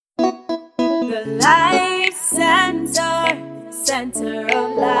the life center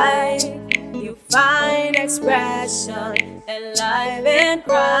of life. You find expression and life in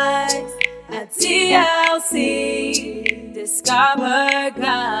Christ. At TLC, discover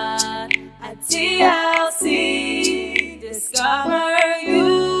God. At TLC, discover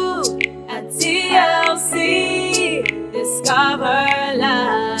you. At TLC, discover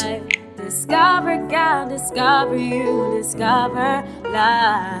life. Discover God, discover you, discover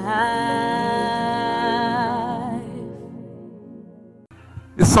life.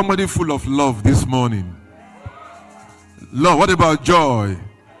 Is somebody full of love this morning? Love. What about joy?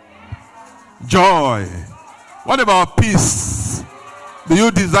 Joy. What about peace? Do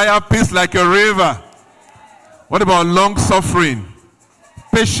you desire peace like a river? What about long suffering?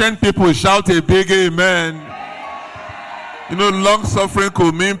 Patient people, shout a big amen. You know, long suffering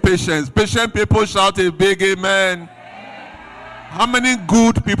could mean patience. Patient people, shout a big amen. How many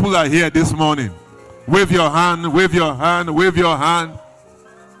good people are here this morning? Wave your hand, wave your hand, wave your hand.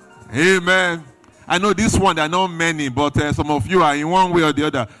 Amen. I know this one, there are not many, but some of you are in one way or the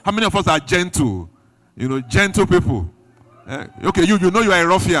other. How many of us are gentle? You know, gentle people. Okay, you know you are a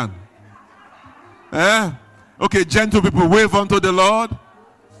ruffian. Okay, gentle people, wave unto the Lord.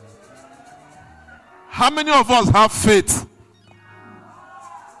 How many of us have faith?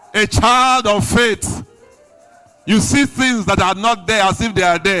 A child of faith. You see things that are not there as if they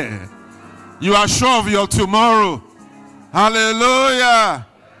are there. You are sure of your tomorrow. Hallelujah.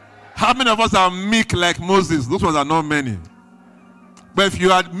 How many of us are meek like Moses? Those ones are not many. But if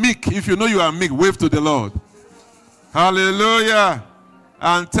you are meek, if you know you are meek, wave to the Lord. Hallelujah.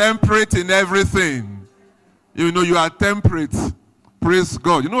 And temperate in everything. You know you are temperate. Praise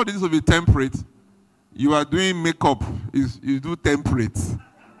God. You know what it is to be temperate? You are doing makeup. You do temperate.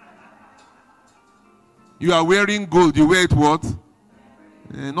 You are wearing gold. You wear it what?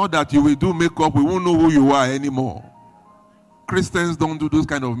 Not that you will do makeup. We won't know who you are anymore. Christians don't do those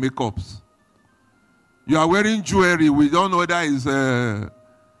kind of makeups. You are wearing jewelry. We don't know whether it's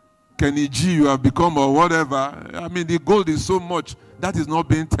Kenny G you have become or whatever. I mean, the gold is so much. That is not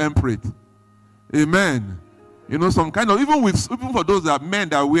being temperate. Amen. You know, some kind of, even for those that men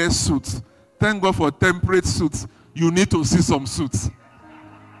that wear suits, thank God for temperate suits. You need to see some suits.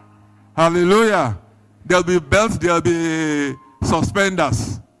 Hallelujah. There'll be belts, there'll be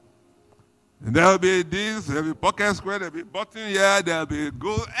suspenders. And there'll be this, there'll be pocket square, there'll be button here, there'll be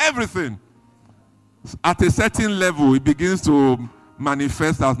gold, everything. At a certain level, it begins to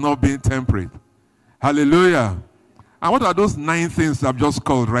manifest as not being temperate. Hallelujah. And what are those 9 things I've just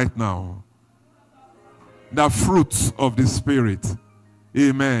called right now? The fruits of the Spirit.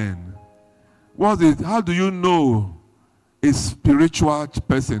 Amen. What's it? How do you know a spiritual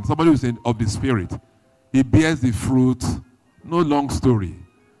person, somebody who's of the Spirit? He bears the fruit. No long story.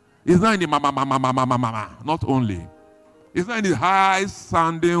 It's not in the mama, not only. It's not in the high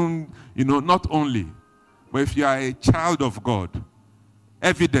sounding, not only. But if you are a child of God,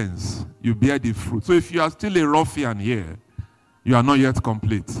 evidence, you bear the fruit. So if you are still a ruffian here, you are not yet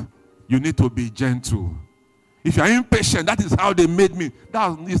complete. You need to be gentle. If you are impatient, that is how they made me.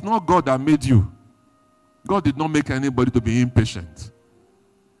 It's not God that made you. God did not make anybody to be impatient.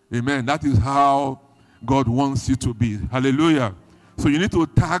 Amen. That is how God wants you to be. Hallelujah. So you need to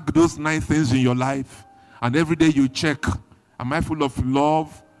tag those 9 things in your life. And every day you check, am I full of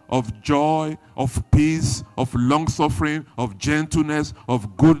love, of joy, of peace, of long-suffering, of gentleness,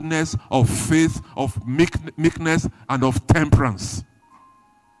 of goodness, of faith, of meekness, and of temperance?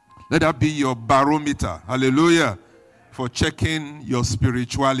 Let that be your barometer. Hallelujah. For checking your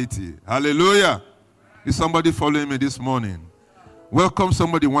spirituality. Hallelujah. Is somebody following me this morning? Welcome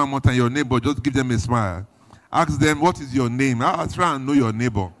somebody one more time, your neighbor. Just give them a smile. Ask them, what is your name? I'll try and know your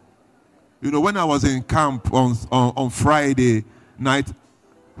neighbor. You know, when I was in camp on Friday night,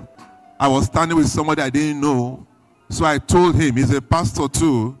 I was standing with somebody I didn't know. So I told him, he's a pastor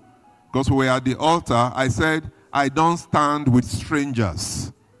too, because we were at the altar. I said, I don't stand with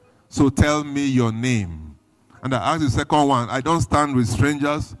strangers. So tell me your name. And I asked the second one, I don't stand with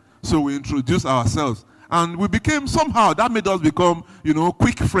strangers. So we introduced ourselves. And we became somehow, that made us become,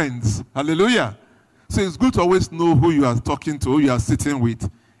 quick friends. Hallelujah. So it's good to always know who you are talking to, who you are sitting with.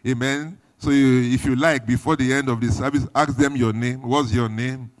 Amen. So if you like, before the end of the service, ask them your name. What's your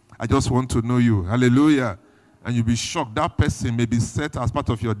name? I just want to know you. Hallelujah. And you'll be shocked. That person may be set as part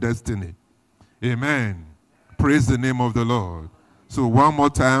of your destiny. Amen. Praise the name of the Lord. So one more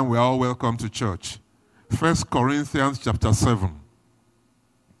time, we're all welcome to church. 1 Corinthians chapter 7.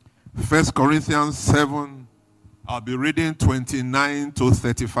 1 Corinthians 7, I'll be reading 29 to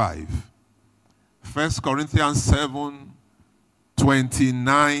 35. 1 Corinthians 7,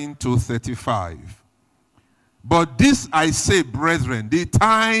 29 to 35. But this I say, brethren, the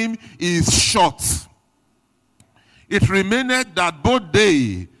time is short. It remaineth that both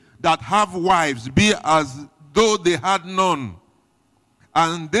they that have wives be as though they had none,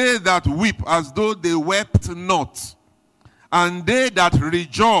 and they that weep as though they wept not, and they that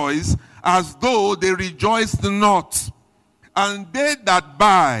rejoice as though they rejoiced not, and they that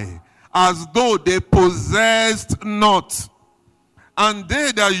buy as though they possessed not, and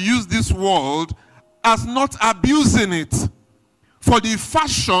they that use this world as not abusing it. For the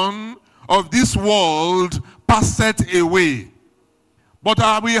fashion of this world passeth away. But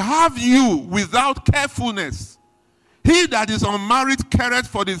I will have you without carefulness. He that is unmarried careth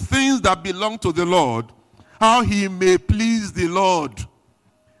for the things that belong to the Lord, how he may please the Lord.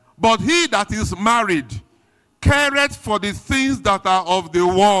 But he that is married careth for the things that are of the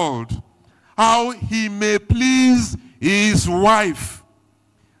world, how he may please his wife.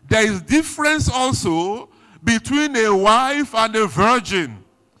 There is difference also between a wife and a virgin.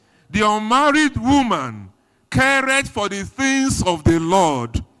 The unmarried woman careth for the things of the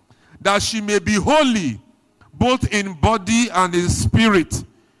Lord, that she may be holy, both in body and in spirit.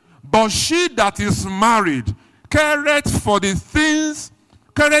 But she that is married careth for the things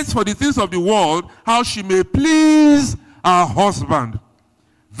of the world, how she may please her husband.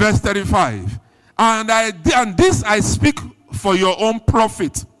 Verse 35. And this I speak for your own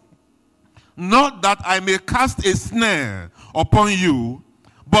profit, not that I may cast a snare upon you,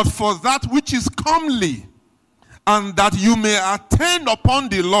 but for that which is comely, and that you may attend upon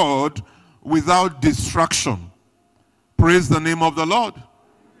the Lord without distraction. Praise the name of the Lord.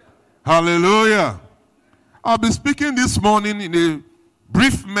 Hallelujah. I'll be speaking this morning in a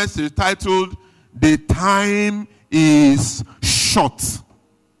brief message titled, The Time is Short.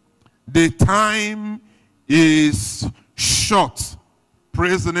 The time is short.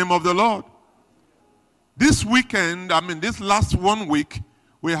 Praise the name of the Lord. This weekend, this last 1 week,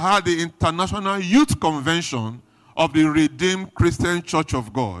 we had the International Youth Convention of the Redeemed Christian Church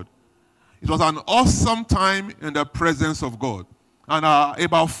of God. It was an awesome time in the presence of God. And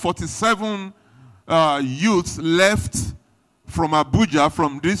about 47 youths left from Abuja,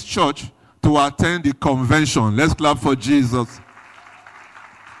 from this church, to attend the convention. Let's clap for Jesus.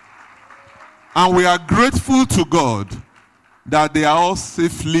 And we are grateful to God that they are all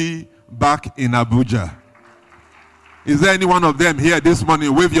safely back in Abuja. Is there any one of them here this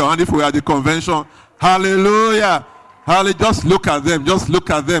morning? Wave your hand if we are at the convention. Hallelujah. Hallelujah. Just look at them. Just look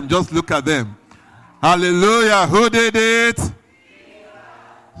at them. Just look at them. Hallelujah. Who did it?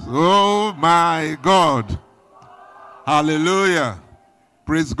 Oh my God. Hallelujah.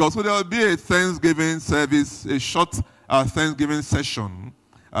 Praise God. So there will be a Thanksgiving service, a short Thanksgiving session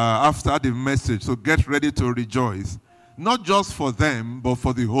after the message. So get ready to rejoice. Not just for them, but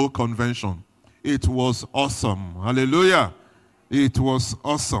for the whole convention. It was awesome. Hallelujah. It was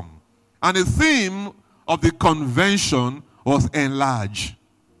awesome. And the theme of the convention was enlarge.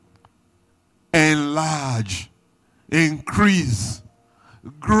 Enlarge. Increase.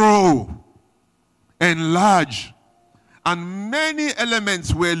 Grow. Enlarge. And many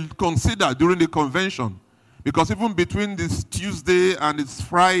elements were considered during the convention. Because even between this Tuesday and this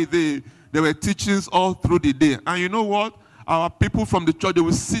Friday, there were teachings all through the day. And you know what? Our people from the church, they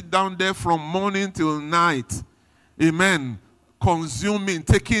will sit down there from morning till night. Amen. Consuming,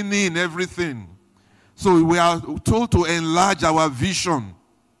 taking in everything. So we are told to enlarge our vision.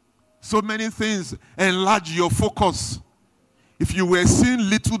 So many things. Enlarge your focus. If you were seeing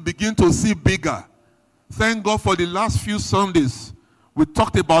little, begin to see bigger. Thank God for the last few Sundays. We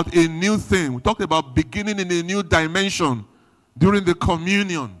talked about a new thing. We talked about beginning in a new dimension during the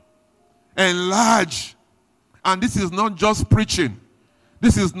communion. Enlarge. And this is not just preaching.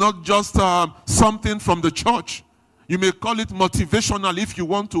 This is not just something from the church. You may call it motivational if you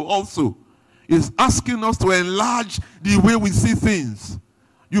want to also. It's asking us to enlarge the way we see things.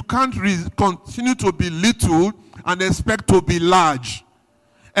 You can't continue to be little and expect to be large.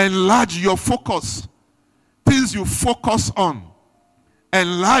 Enlarge your focus. Things you focus on.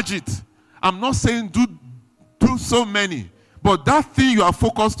 Enlarge it. I'm not saying do so many. But that thing you are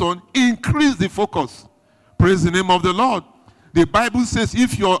focused on, increase the focus. Praise the name of the Lord. The Bible says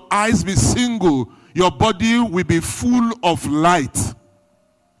if your eyes be single, your body will be full of light.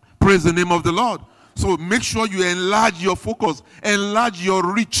 Praise the name of the Lord. So make sure you enlarge your focus. Enlarge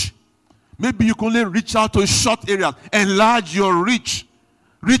your reach. Maybe you can only reach out to short areas. Enlarge your reach.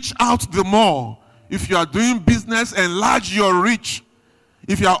 Reach out the more. If you are doing business, enlarge your reach.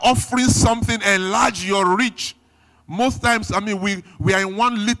 If you are offering something, enlarge your reach. Most times, we are in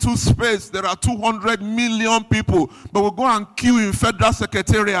one little space. There are 200 million people, but we go and queue in Federal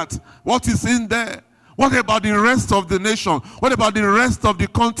Secretariat. What is in there? What about the rest of the nation? What about the rest of the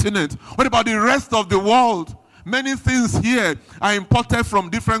continent? What about the rest of the world? Many things here are imported from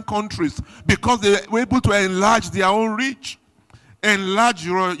different countries because they were able to enlarge their own reach. Enlarge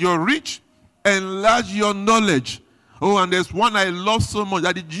your reach, enlarge your knowledge. Oh, and there's one I love so much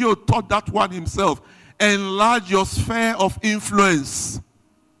that the Geo taught that one himself. Enlarge your sphere of influence.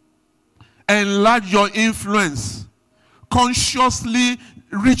 Enlarge your influence. Consciously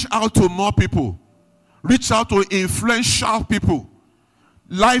reach out to more people. Reach out to influential people.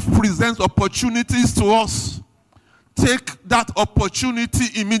 Life presents opportunities to us. Take that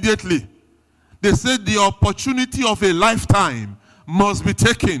opportunity immediately. They said the opportunity of a lifetime must be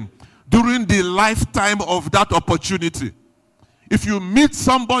taken during the lifetime of that opportunity. If you meet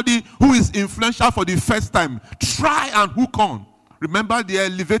somebody who is influential for the first time, try and hook on. Remember the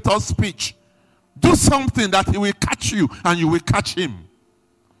elevator speech. Do something that he will catch you and you will catch him.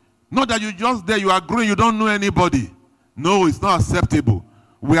 Not that you're just there, you are growing, you don't know anybody. No, it's not acceptable.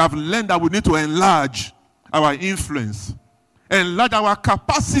 We have learned that we need to enlarge our influence. Enlarge our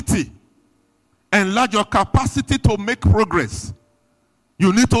capacity. Enlarge your capacity to make progress.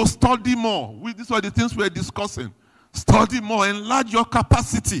 You need to study more. These are the things we're discussing. Study more. Enlarge your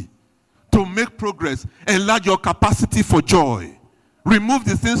capacity to make progress. Enlarge your capacity for joy. Remove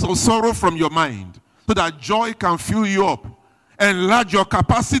the things of sorrow from your mind so that joy can fill you up. Enlarge your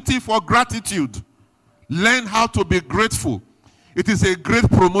capacity for gratitude. Learn how to be grateful. It is a great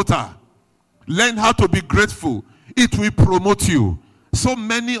promoter. Learn how to be grateful. It will promote you. So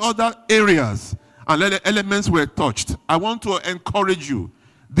many other areas and elements were touched. I want to encourage you.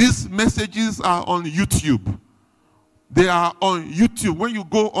 These messages are on YouTube. They are on YouTube. When you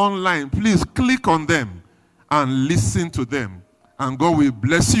go online, please click on them and listen to them. And God will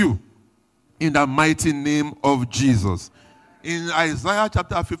bless you in the mighty name of Jesus. In Isaiah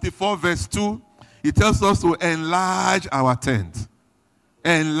chapter 54 verse 2, it tells us to enlarge our tent.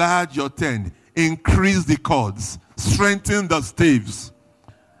 Enlarge your tent. Increase the cords. Strengthen the staves.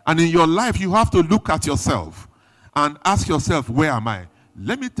 And in your life, you have to look at yourself and ask yourself, where am I?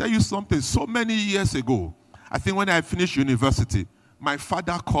 Let me tell you something. So many years ago, I think when I finished university, my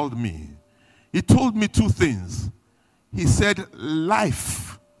father called me. He told me two things. He said,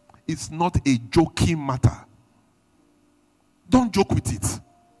 life is not a joking matter. Don't joke with it.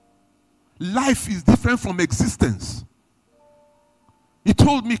 Life is different from existence. He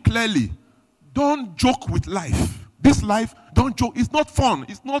told me clearly, don't joke with life. This life, don't joke. It's not fun.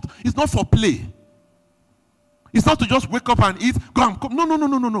 It's not for play. It's not to just wake up and eat, go and come.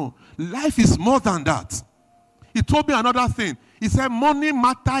 No. Life is more than that. He told me another thing. He said, money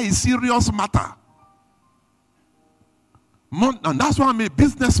matter is serious matter. And that's why I'm a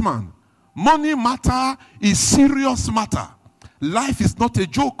businessman. Money matter is serious matter. Life is not a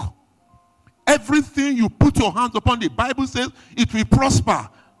joke. Everything you put your hands upon, the Bible says, it will prosper.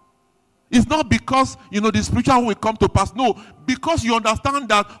 It's not because, the spiritual will come to pass. No, because you understand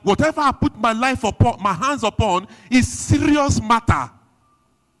that whatever I put my life upon, my hands upon, is serious matter.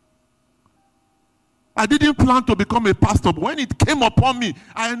 I didn't plan to become a pastor, but when it came upon me,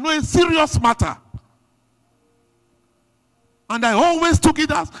 I know it's serious matter. And I always took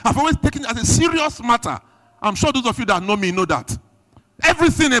it I've always taken it as a serious matter. I'm sure those of you that know me know that.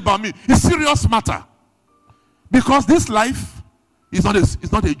 Everything about me is serious matter. Because this life is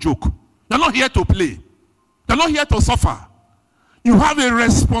not a joke. You're not here to play. You're not here to suffer. You have a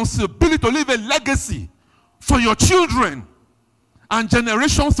responsibility to leave a legacy for your children and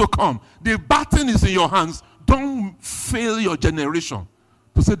generations to come. The baton is in your hands. Don't fail your generation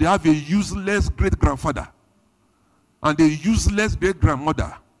to say they have a useless great-grandfather and a useless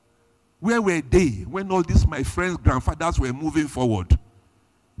great-grandmother. Where were they when all these my friends' grandfathers were moving forward?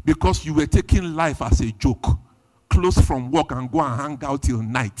 Because you were taking life as a joke. Close from work and go and hang out till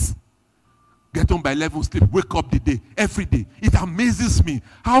night. Get on by 11, sleep, wake up the day, every day. It amazes me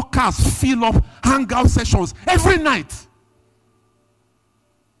how cars fill up hangout sessions every night.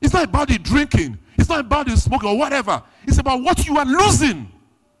 It's not about the drinking. It's not about the smoking or whatever. It's about what you are losing.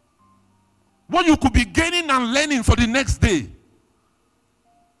 What you could be gaining and learning for the next day.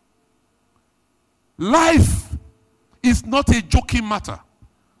 Life is not a joking matter.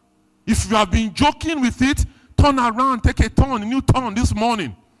 If you have been joking with it, turn around, take a new turn this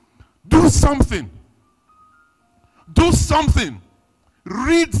morning. Do something. Do something.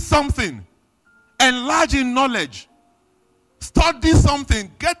 Read something. Enlarge in knowledge. Study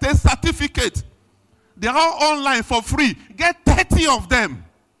something. Get a certificate. They are online for free. Get 30 of them.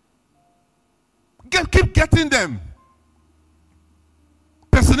 Keep getting them.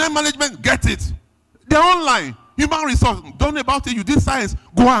 Personnel management, get it. They're online. Human resource, don't know about it. You did science,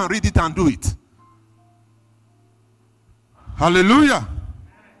 go and read it and do it. Hallelujah.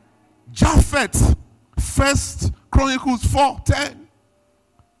 Japheth, 1 Chronicles 4:10.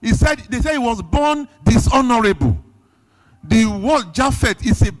 They said he was born dishonorable. The word Japheth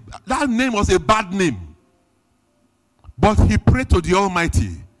that name was a bad name. But he prayed to the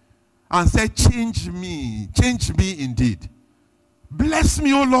Almighty and said, change me indeed. Bless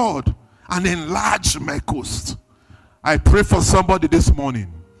me, O Lord, and enlarge my coast. I pray for somebody this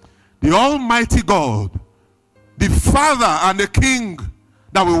morning. The Almighty God, the Father and the King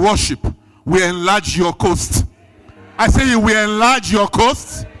that we worship, will enlarge your coast. I say he will enlarge your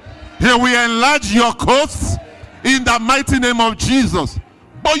coast. He will enlarge your coast in the mighty name of Jesus.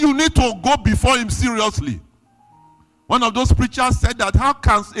 But you need to go before him seriously. One of those preachers said that how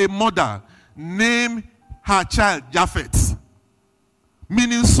can a mother name her child Japheth?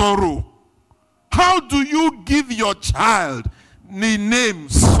 Meaning sorrow. How do you give your child the name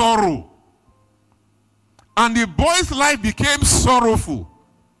sorrow? And the boy's life became sorrowful.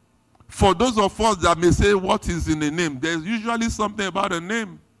 For those of us that may say, what is in the name? There's usually something about a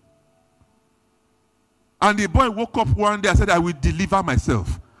name. And the boy woke up one day and said, I will deliver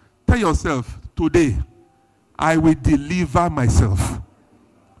myself. Tell yourself, today, I will deliver myself.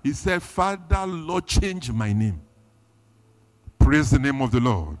 He said, Father, Lord, change my name. Praise the name of the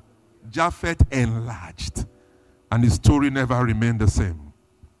Lord. Japheth enlarged, and his story never remained the same.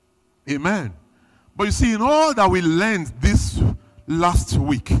 Amen. But you see, in all that we learned this last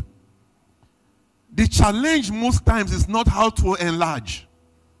week, the challenge most times is not how to enlarge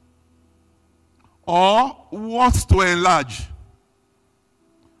or what to enlarge.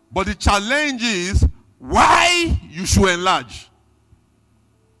 But the challenge is why you should enlarge.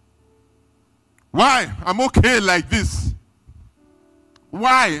 Why? I'm okay like this.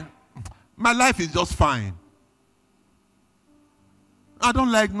 Why? My life is just fine. I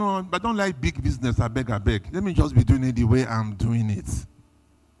don't like big business. I beg. Let me just be doing it the way I'm doing it.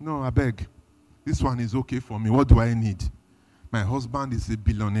 No, I beg. This one is okay for me. What do I need? My husband is a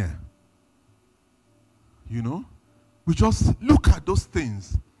billionaire. You know? We just look at those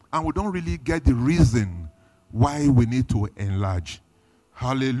things and we don't really get the reason why we need to enlarge.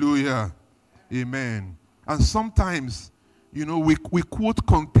 Hallelujah. Amen. And sometimes, you know, we quote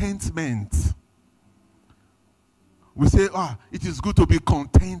contentment. We say, it is good to be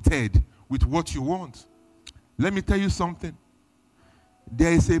contented with what you want. Let me tell you something.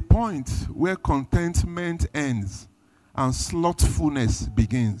 There is a point where contentment ends and slothfulness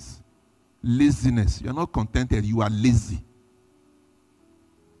begins. Laziness. You're not contented, you are lazy.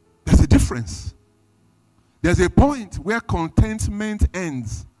 There's a difference. There's a point where contentment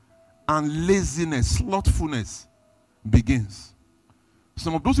ends and laziness, slothfulness begins.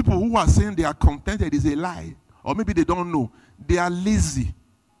 Some of those people who are saying they are contented is a lie. Or maybe they don't know. They are lazy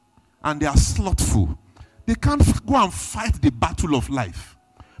and they are slothful. They can't go and fight the battle of life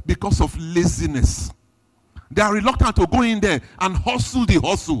because of laziness. They are reluctant to go in there and hustle the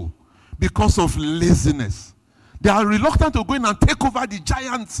hustle because of laziness. They are reluctant to go in and take over the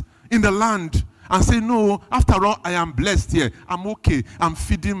giants in the land and say, no, after all, I am blessed here. I'm okay. I'm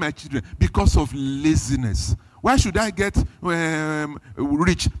feeding my children because of laziness. Why should I get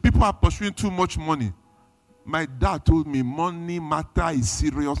rich? People are pursuing too much money. My dad told me money matter is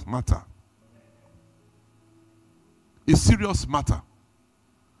serious matter. A serious matter.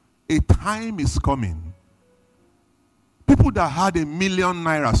 A time is coming. People that had $1 million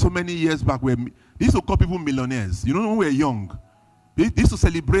naira so many years back they used to call people millionaires. You know, when we were young, they used to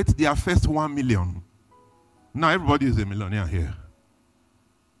celebrate their first 1 million. Now everybody is a millionaire here.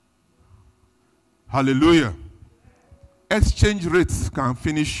 Hallelujah. Exchange rates can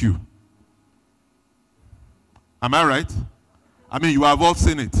finish you. Am I right? I mean, you have all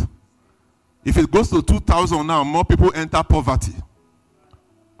seen it. If it goes to 2,000 now, more people enter poverty.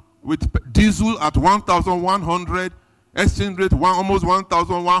 With diesel at 1,100, exchange rate almost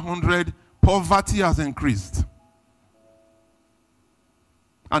 1,100, poverty has increased.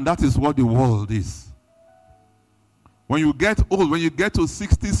 And that is what the world is. When you get old, when you get to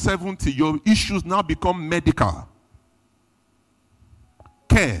 60, 70, your issues now become medical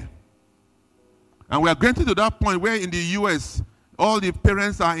care. And we are getting to that point where in the US, all the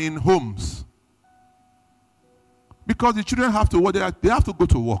parents are in homes. Because the children have to work, they have to go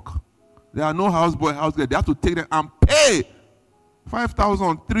to work. There are no houseboy, housegirl. They have to take them and pay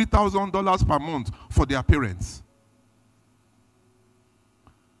 $5,000, $3,000 per month for their parents.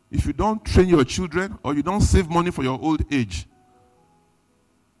 If you don't train your children or you don't save money for your old age,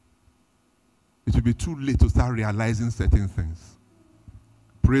 it will be too late to start realizing certain things.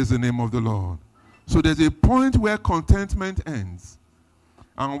 Praise the name of the Lord. So there's a point where contentment ends.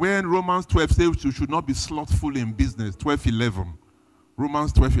 And when Romans 12 says you should not be slothful in business, 12:11.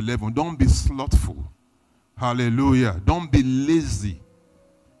 Romans 12:11. Don't be slothful. Hallelujah. Don't be lazy.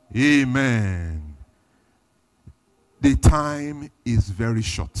 Amen. The time is very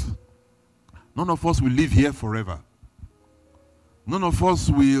short. None of us will live here forever. None of us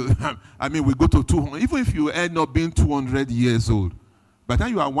will, we go to 200. Even if you end up being 200 years old, by the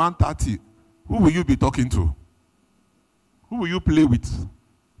time you are 130, who will you be talking to? Who will you play with?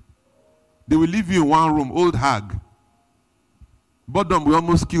 They will leave you in one room, old hag. Boredom will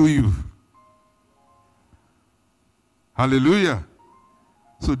almost kill you. Hallelujah.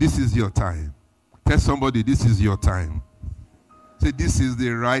 So this is your time. Tell somebody this is your time. Say this is the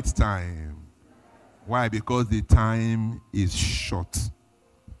right time. Why? Because the time is short.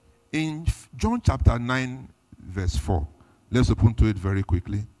 In John chapter 9, verse 4. Let's open to it very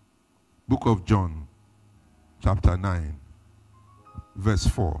quickly. Book of John, chapter 9, verse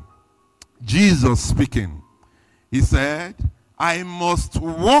 4. Jesus speaking. He said, I must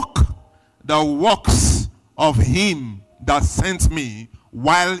walk the works of him that sent me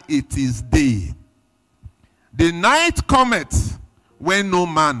while it is day. The night cometh when no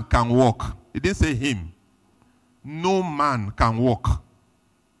man can walk. He didn't say him. No man can walk.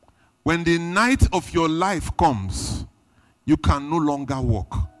 When the night of your life comes, you can no longer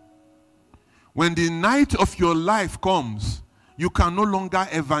walk. When the night of your life comes, you can no longer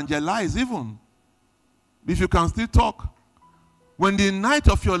evangelize even. If you can still talk. When the night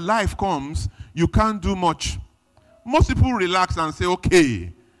of your life comes, you can't do much. Most people relax and say,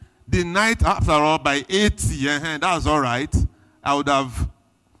 okay, the night after all by 80, that's all right.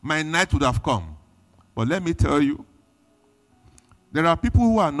 My night would have come. But let me tell you, there are people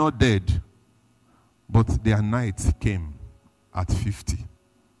who are not dead, but their night came at 50.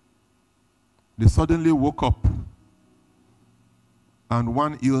 They suddenly woke up, and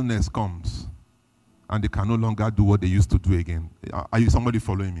one illness comes, and they can no longer do what they used to do again. Are you somebody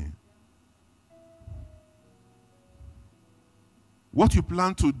following me? What you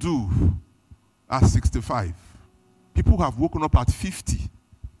plan to do at 65, people who have woken up at 50,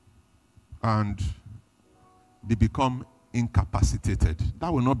 and they become incapacitated.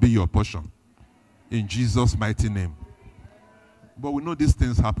 That will not be your portion. In Jesus' mighty name. But we know these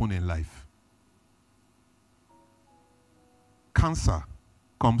things happen in life. Cancer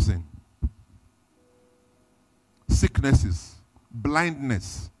comes in. Sicknesses,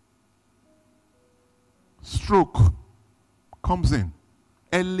 blindness, stroke comes in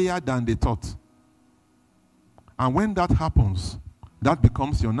earlier than they thought. And when that happens, that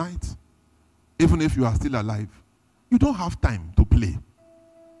becomes your night. Even if you are still alive, you don't have time to play.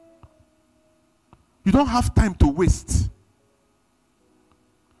 You don't have time to waste.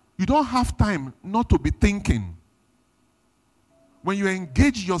 You don't have time not to be thinking. When you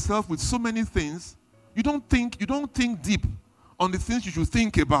engage yourself with so many things, you don't think deep on the things you should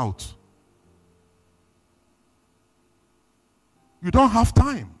think about. You don't have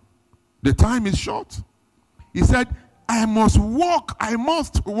time. The time is short. He said, I must walk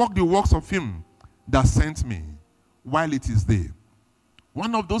the works of him that sent me while it is day.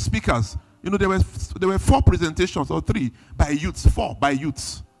 One of those speakers, there were 4 presentations or 3 by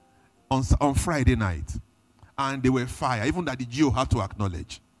youths on Friday night. And they were fire, even that the GO had to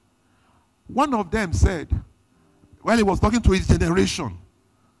acknowledge. One of them said, while he was talking to his generation,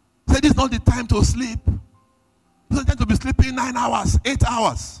 said, it's not the time to sleep. It's not the time to be sleeping 9 hours, 8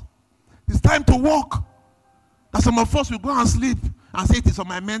 hours. It's time to walk. That some of us will go and sleep and say it is for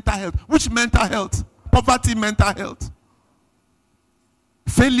my mental health. Which mental health? Poverty mental health.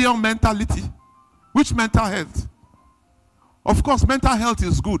 Failure mentality. Which mental health? Of course, mental health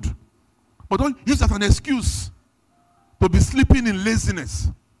is good. But don't use that as an excuse to be sleeping in laziness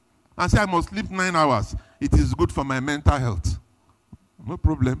and say, I must sleep 9 hours. It is good for my mental health. No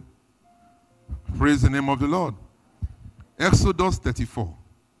problem. Praise the name of the Lord. Exodus 34.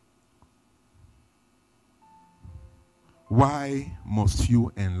 Why must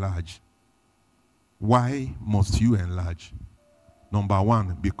you enlarge? Why must you enlarge? Number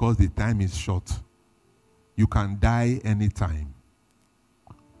 1, because the time is short. You can die anytime.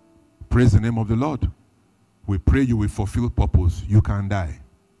 Praise the name of the Lord. We pray you will fulfill purpose. You can die.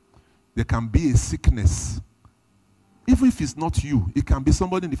 There can be a sickness. Even if it's not you, it can be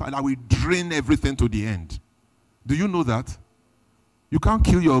somebody in the family that will drain everything to the end. Do you know that? You can't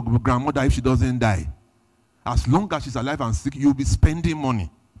kill your grandmother if she doesn't die. As long as she's alive and sick, you'll be spending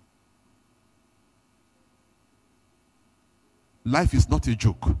money. Life is not a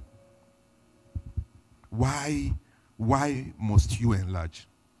joke. Why must you enlarge?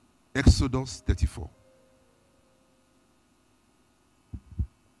 Exodus 34.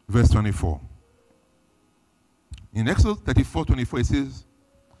 Verse 24. In Exodus 34:24, it says,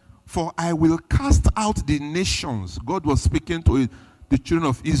 "For I will cast out the nations." God was speaking to the children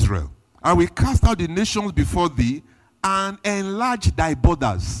of Israel. "I will cast out the nations before thee and enlarge thy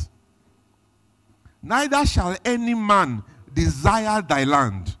borders. Neither shall any man desire thy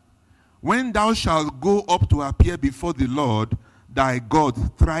land, when thou shalt go up to appear before the Lord thy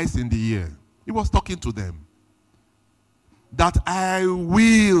God thrice in the year." He was talking to them. That I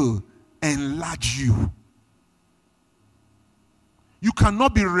will enlarge you. You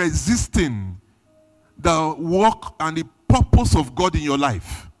cannot be resisting the work and the purpose of God in your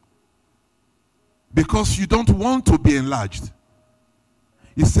life because you don't want to be enlarged.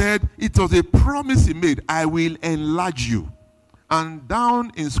 He said it was a promise he made, "I will enlarge you." And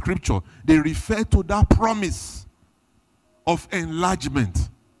down in scripture, they refer to that promise of enlargement.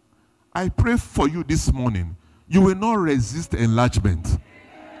 I pray for you this morning. You will not resist enlargement.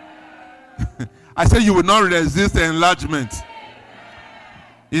 I say you will not resist enlargement.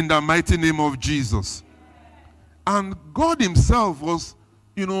 In the mighty name of Jesus. And God himself was,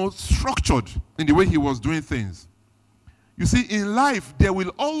 structured in the way he was doing things. You see, in life, there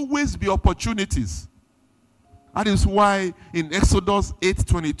will always be opportunities. That is why in Exodus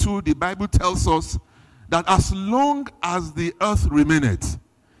 8:22, the Bible tells us that as long as the earth remaineth,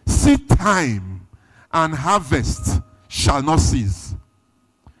 seed time and harvest shall not cease.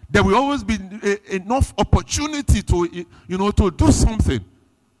 There will always be enough opportunity to do something.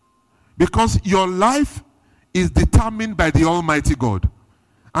 Because your life is determined by the Almighty God.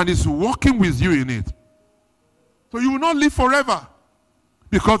 And is working with you in it. So you will not live forever.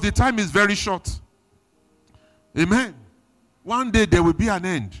 Because the time is very short. Amen. One day there will be an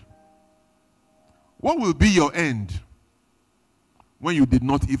end. What will be your end when you did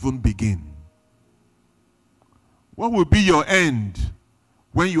not even begin? What will be your end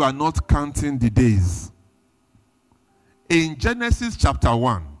when you are not counting the days? In Genesis chapter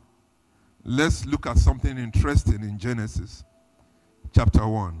 1, let's look at something interesting in Genesis chapter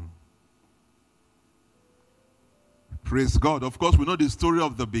 1. Praise God. Of course, we know the story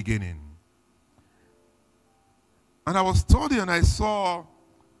of the beginning. And I was studying and I saw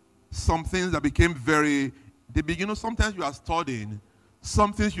some things that became sometimes you are studying,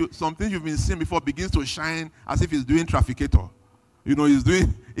 something you've been seeing before begins to shine as if he's doing trafficator.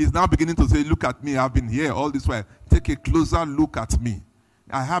 He's now beginning to say, "Look at me, I've been here all this while. Take a closer look at me.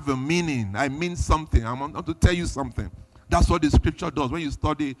 I have a meaning. I mean something. I want to tell you something." That's what the scripture does when you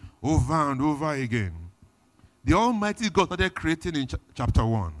study over and over again. The Almighty God started creating in chapter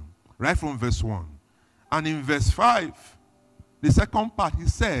 1, right from verse 1. And in verse 5, the second part, he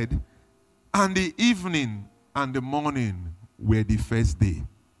said, "And the evening and the morning were the first day."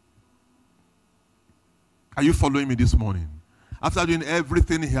 Are you following me this morning? After doing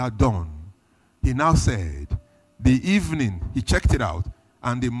everything he had done, he now said, the evening, he checked it out,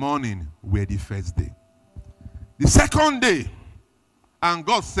 and the morning were the first day. The second day, and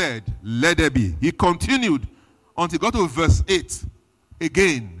God said, "Let there be." He continued until he got to verse 8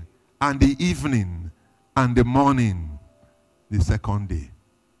 again, and the evening and the morning, the second day.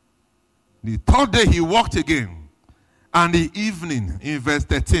 The third day he walked again, and the evening in verse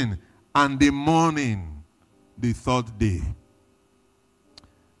 13, and the morning, the third day.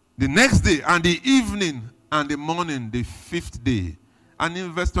 The next day, and the evening and the morning, the fifth day. And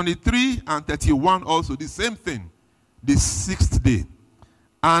in verse 23 and 31 also, the same thing, the sixth day.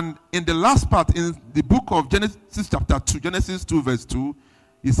 And in the last part, in the book of Genesis chapter 2, Genesis 2 verse 2,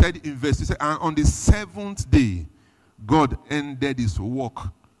 he said, and on the seventh day, God ended his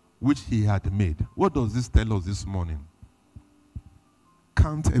work which he had made. What does this tell us this morning?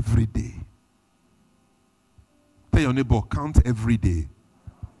 Count every day. Tell your neighbor, count every day.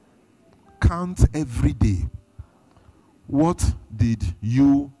 Count every day. What did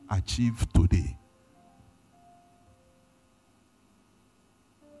you achieve today?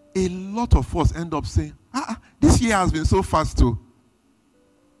 A lot of us end up saying, this year has been so fast too.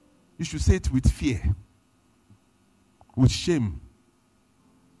 You should say it with fear, with shame,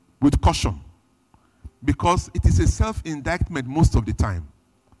 with caution. Because it is a self-indictment most of the time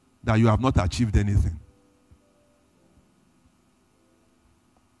that you have not achieved anything.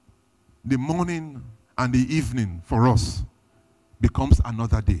 The morning and the evening for us becomes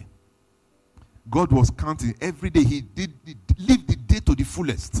another day. God was counting every day. He lived the day to the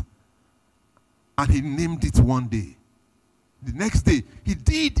fullest. And he named it one day. The next day, he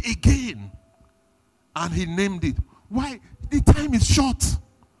did again. And he named it. Why? The time is short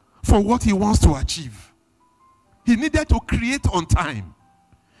for what he wants to achieve. He needed to create on time.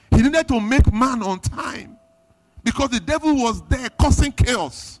 He needed to make man on time because the devil was there causing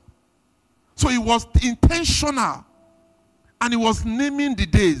chaos. So he was intentional and he was naming the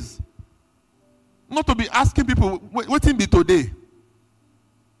days. Not to be asking people, what will be today?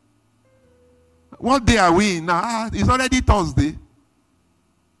 What day are we in now? It's already Thursday.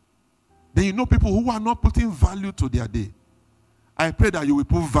 Then you know people who are not putting value to their day. I pray that you will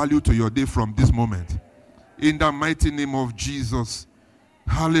put value to your day from this moment. In the mighty name of Jesus.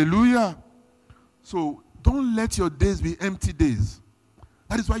 Hallelujah. So don't let your days be empty days.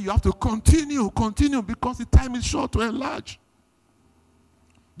 That is why you have to continue because the time is short to enlarge.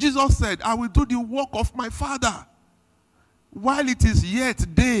 Jesus said, I will do the work of my Father while it is yet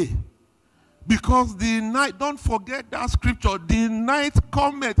day. Because the night, don't forget that scripture, the night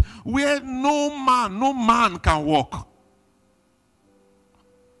cometh where no man can walk.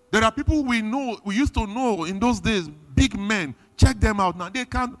 There are people we used to know in those days, big men. Check them out now. They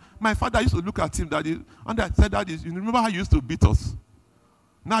can't. My father used to look at him, Daddy, and I said, Daddy, you remember how you used to beat us?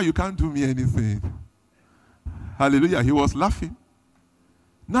 Now you can't do me anything. Hallelujah. He was laughing.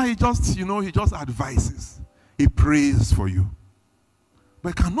 Now he just advises. He prays for you.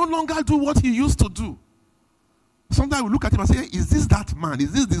 But he can no longer do what he used to do. Sometimes we look at him and say, is this that man?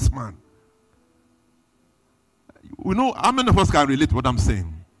 Is this man? We know how many of us can relate to what I'm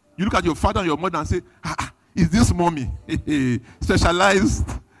saying. You look at your father and your mother and say, is this mommy? Specialized,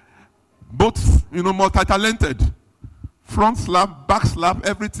 both, multi-talented. Front slap, back slap,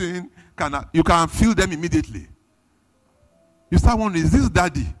 everything. You can feel them immediately. You start wondering, is this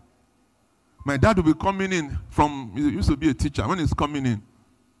daddy? My dad will be coming in from, he used to be a teacher. When he's coming in,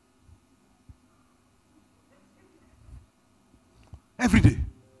 every day.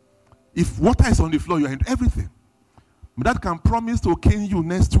 If water is on the floor, you are in everything. My dad can promise to cane you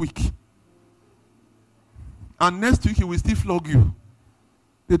next week. And next week he will still flog you.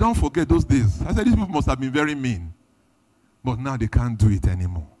 They don't forget those days. I said, these people must have been very mean. But now they can't do it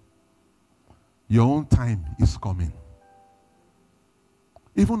anymore. Your own time is coming.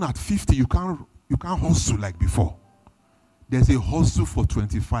 Even at 50, you can't hustle like before. There's a hustle for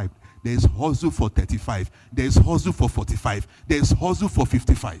 25. There's hustle for 35. There's hustle for 45. There's hustle for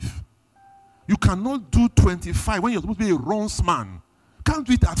 55. You cannot do 25 when you're supposed to be a runs man. You can't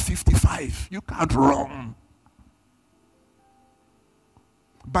do it at 55. You can't run.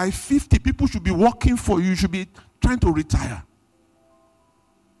 By 50, people should be working for you. You should be trying to retire.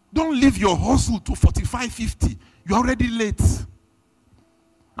 Don't leave your hustle to 45, 50. You're already late.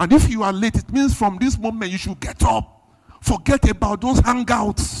 And if you are late, it means from this moment you should get up. Forget about those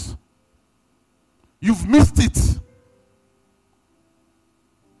hangouts. You've missed it.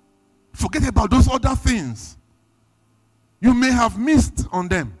 Forget about those other things. You may have missed on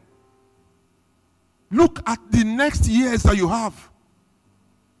them. Look at the next years that you have.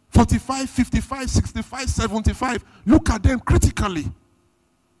 45, 55, 65, 75. Look at them critically.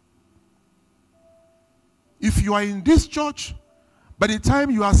 If you are in this church, by the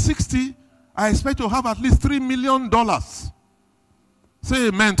time you are 60, I expect to have at least $3 million. Say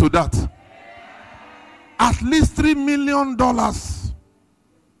amen to that. At least $3 million.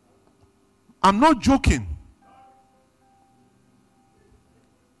 I'm not joking.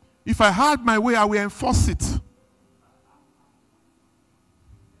 If I had my way, I will enforce it.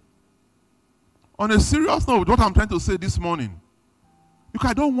 On a serious note, what I'm trying to say this morning, look,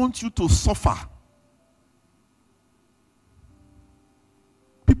 I don't want you to suffer.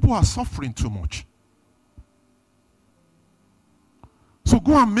 People are suffering too much. So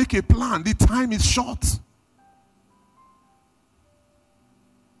go and make a plan. The time is short.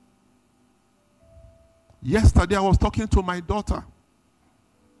 Yesterday I was talking to my daughter.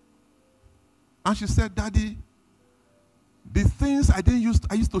 And she said, Daddy, the things I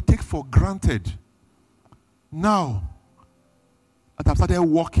used to take for granted. Now that I've started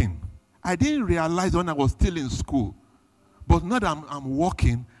working, I didn't realize when I was still in school. But now that I'm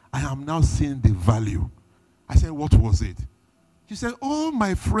working, I am now seeing the value. I said, what was it? She said, all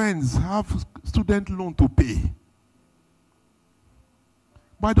my friends have student loan to pay.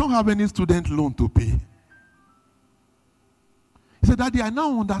 But I don't have any student loan to pay. He said, Daddy, I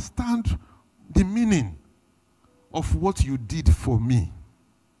now understand the meaning of what you did for me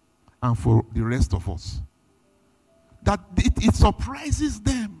and for the rest of us. That it surprises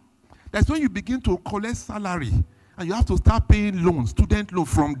them. That's when you begin to collect salary and you have to start paying loans, student loan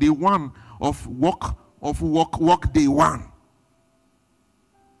from day one of work day one.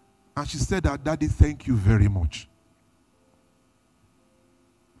 And she said that, Daddy, thank you very much.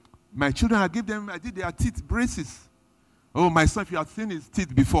 My children, I did their teeth braces. Oh, my son, if you had seen his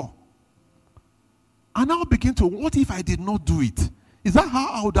teeth before. And now begin to, what if I did not do it? Is that how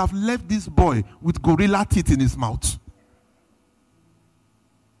I would have left this boy with gorilla teeth in his mouth?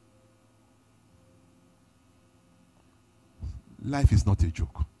 Life is not a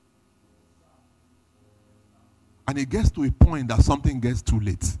joke. And it gets to a point that something gets too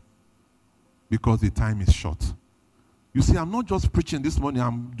late because the time is short. You see, I'm not just preaching this morning.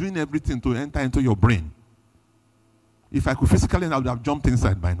 I'm doing everything to enter into your brain. If I could physically, I would have jumped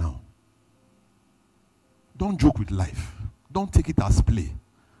inside by now. Don't joke with life. Don't take it as play.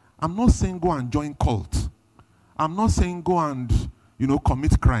 I'm not saying go and join cult. I'm not saying go and,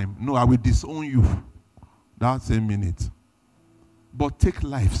 commit crime. No, I will disown you that same minute. But take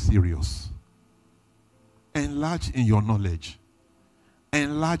life serious. Enlarge in your knowledge.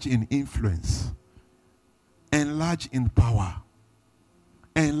 Enlarge in influence. Enlarge in power.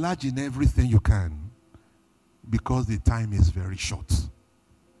 Enlarge in everything you can. Because the time is very short.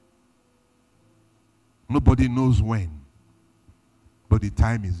 Nobody knows when. But the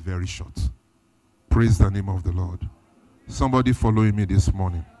time is very short. Praise the name of the Lord. Somebody following me this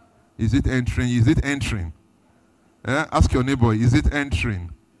morning. Is it entering? Is it entering? Ask your neighbor, is it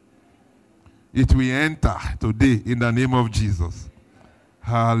entering? It will enter today in the name of Jesus.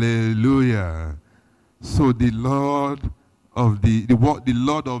 Hallelujah. So the Lord of the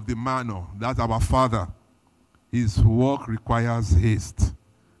Lord of the manor, that's our Father. His work requires haste.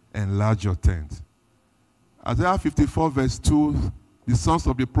 Enlarge your tent. Isaiah 54 verse 2, the sons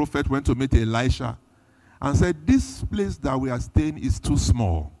of the prophet went to meet Elisha and said, this place that we are staying is too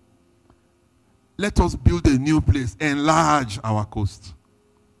small. Let us build a new place, enlarge our coast.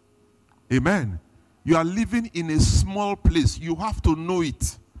 Amen. You are living in a small place. You have to know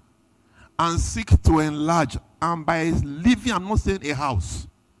it and seek to enlarge. And by living, I'm not saying a house.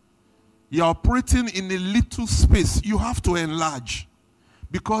 You are operating in a little space. You have to enlarge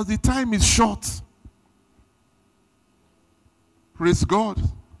because the time is short. Praise God.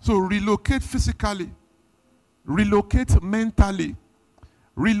 So relocate physically, relocate mentally,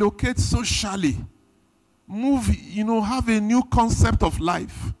 relocate socially. Move, have a new concept of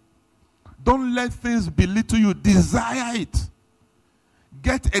life. Don't let things belittle you. Desire it.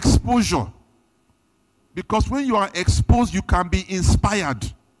 Get exposure. Because when you are exposed, you can be inspired.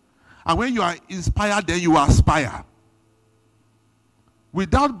 And when you are inspired, then you aspire.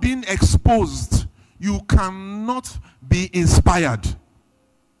 Without being exposed, you cannot be inspired.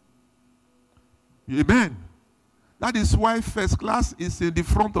 Amen. That is why first class is in the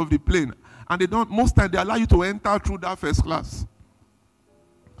front of the plane. And most times they allow you to enter through that first class.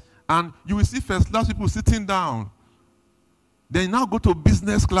 And you will see first class people sitting down. Then you now go to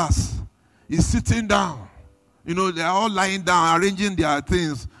business class. He's sitting down. They're all lying down, arranging their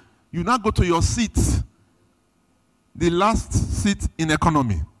things. You now go to your seat. The last seat in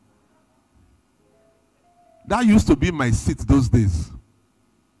economy. That used to be my seat those days.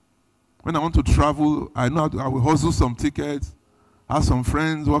 When I want to travel, I will hustle some tickets. I have some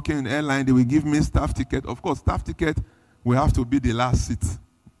friends working in airline. They will give me staff ticket. Of course, staff ticket will have to be the last seat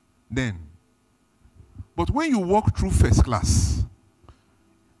then. But when you walk through first class,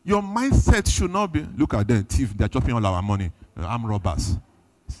 your mindset should not be, look at them, thief, they're chopping all our money, armed robbers,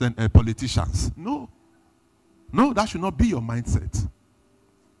 politicians. No, that should not be your mindset.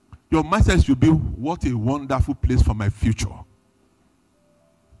 Your mindset should be, what a wonderful place for my future.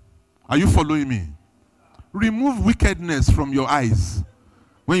 Are you following me? Remove wickedness from your eyes.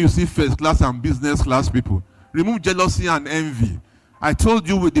 When you see first class and business class people, remove jealousy and envy. I told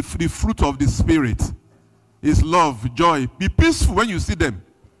you with the fruit of the Spirit is love, joy. Be peaceful when you see them.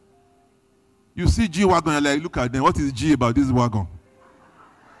 You see G-Wagon, you're like, look at them. What is G about this wagon?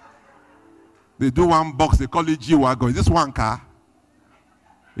 They do one box, they call it G-Wagon. Is this one car?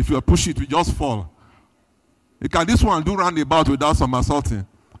 If you push it, we just fall. Can this one do roundabout without somersaulting?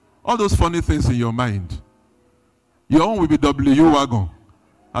 All those funny things in your mind. Your own will be W-Wagon.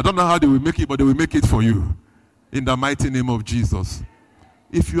 I don't know how they will make it, but they will make it for you. In the mighty name of Jesus.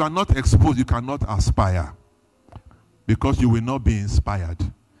 If you are not exposed, you cannot aspire. Because you will not be inspired.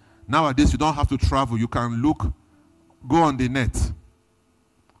 Nowadays, you don't have to travel. You can go on the net.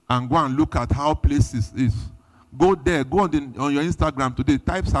 And go and look at how places is. Go there. Go on your Instagram today.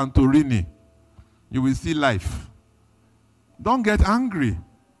 Type Santorini. You will see life. Don't get angry.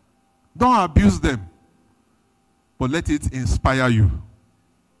 Don't abuse them. But let it inspire you.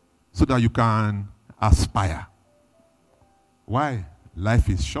 So that you can aspire. Why? Life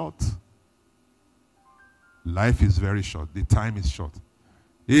is short. Life is very short. The time is short.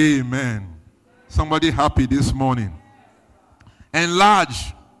 Amen. Somebody happy this morning.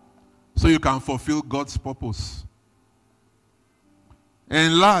 Enlarge so you can fulfill God's purpose.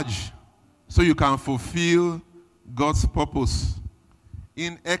 Enlarge so you can fulfill God's purpose.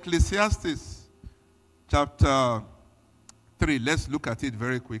 In Ecclesiastes chapter 3, let's look at it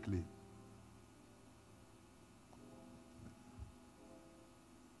very quickly.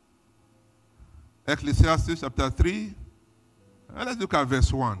 Ecclesiastes chapter 3, let's look at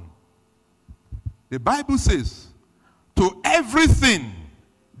verse 1. The Bible says, to everything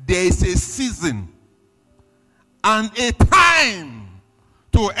there is a season and a time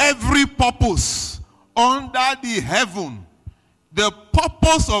to every purpose under the heaven. The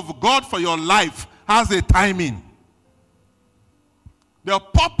purpose of God for your life has a timing. The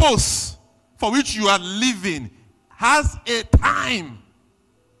purpose for which you are living has a time.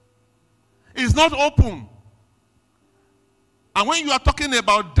 It's not open. And when you are talking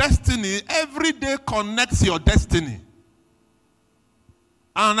about destiny, every day connects your destiny.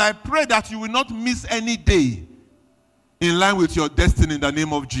 And I pray that you will not miss any day in line with your destiny in the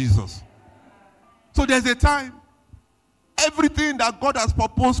name of Jesus. So there's a time. Everything that God has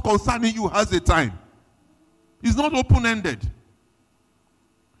proposed concerning you has a time. It's not open-ended.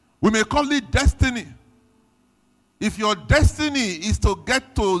 We may call it destiny. If your destiny is to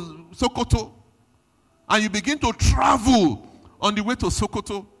get to Sokoto and you begin to travel on the way to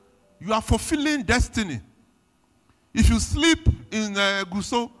Sokoto, you are fulfilling destiny. If you sleep in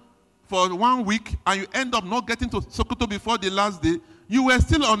Guso for 1 week and you end up not getting to Sokoto before the last day, you were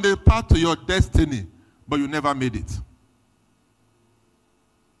still on the path to your destiny, but you never made it.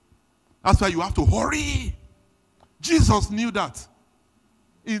 That's why you have to hurry. Jesus knew that.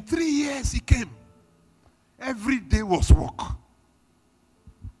 In 3 years he came. Every day was work.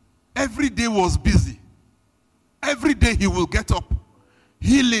 Every day was busy. Every day he will get up,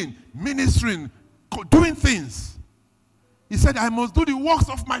 healing, ministering, doing things. He said, I must do the works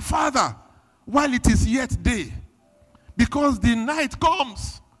of my Father while it is yet day. Because the night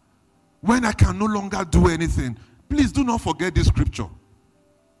comes when I can no longer do anything. Please do not forget this scripture.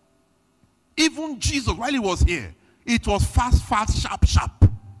 Even Jesus, while he was here, it was fast, fast, sharp, sharp.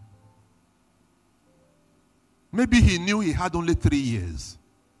 Maybe he knew he had only 3 years.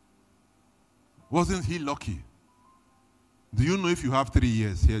 Wasn't he lucky? Do you know if you have 3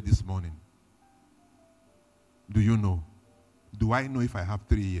 years here this morning? Do you know? Do I know if I have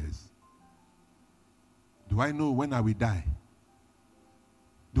 3 years? Do I know when I will die?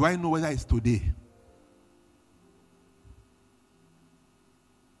 Do I know whether it's today?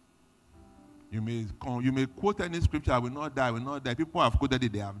 You may quote any scripture, I will not die, I will not die. People have quoted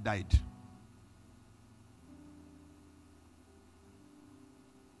it, they have died.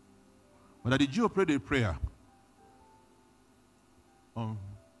 But the Jew prayed a prayer on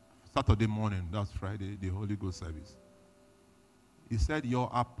Saturday morning, that's Friday, the Holy Ghost service. He said, your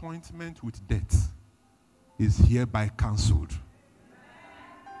appointment with death is hereby cancelled.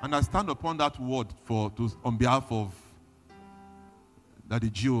 And I stand upon that word on behalf of Daddy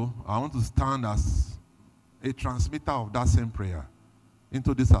Jew. I want to stand as a transmitter of that same prayer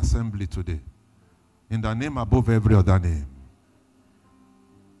into this assembly today. In the name above every other name.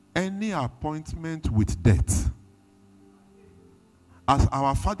 Any appointment with death, as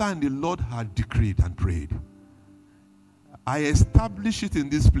our Father and the Lord had decreed and prayed, I establish it in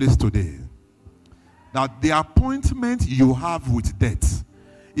this place today that the appointment you have with death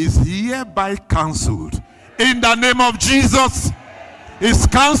is hereby cancelled in the name of Jesus. It's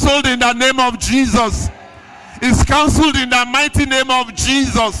cancelled in the name of Jesus. It's cancelled in the mighty name of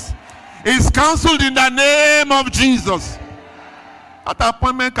Jesus. It's cancelled in the name of Jesus. That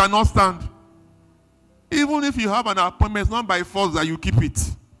appointment cannot stand. Even if you have an appointment, it's not by force that you keep it.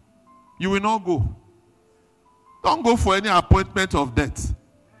 You will not go. Don't go for any appointment of death.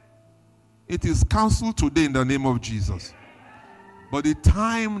 It is cancelled today in the name of Jesus. But the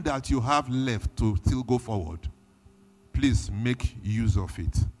time that you have left to still go forward, please make use of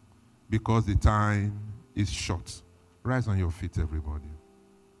it. Because the time is short. Rise on your feet, everybody.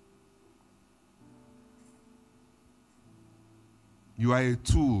 You are a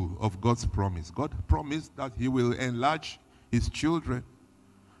tool of God's promise. God promised that he will enlarge his children.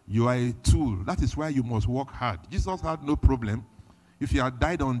 You are a tool. That is why you must work hard. Jesus had no problem. If he had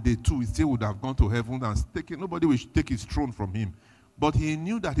died on day 2, he still would have gone to heaven and taken. Nobody will take his throne from him. But he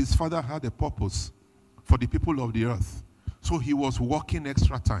knew that his Father had a purpose for the people of the earth. So he was working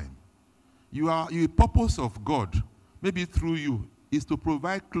extra time. The purpose of God, maybe through you, is to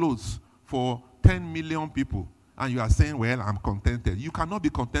provide clothes for 10 million people. And you are saying, well, I'm contented. You cannot be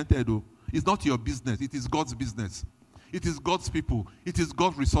contented, though. It's not your business. It is God's business. It is God's people. It is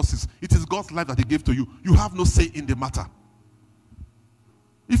God's resources. It is God's life that he gave to you. You have no say in the matter.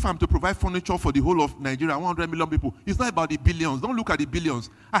 If I'm to provide furniture for the whole of Nigeria, 100 million people, it's not about the billions. Don't look at the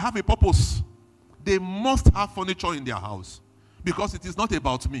billions. I have a purpose. They must have furniture in their house. Because it is not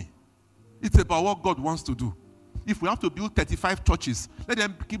about me. It's about what God wants to do. If we have to build 35 churches, let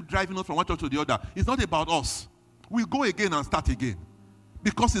them keep driving us from one church to the other. It's not about us. We go again and start again.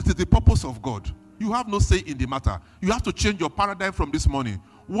 Because it is the purpose of God. You have no say in the matter. You have to change your paradigm from this morning.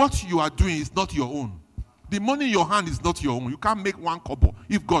 What you are doing is not your own. The money in your hand is not your own. You can't make one kobo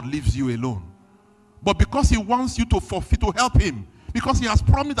if God leaves you alone. But because he wants you to fulfill, to help him, because he has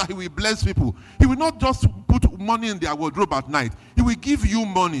promised that he will bless people, he will not just put money in their wardrobe at night. He will give you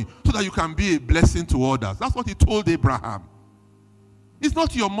money so that you can be a blessing to others. That's what he told Abraham. It's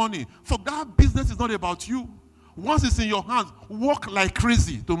not your money. For that business is not about you. Once it's in your hands, work like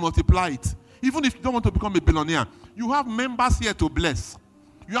crazy to multiply it. Even if you don't want to become a billionaire, you have members here to bless.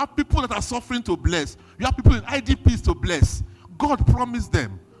 You have people that are suffering to bless. You have people in IDPs to bless. God promised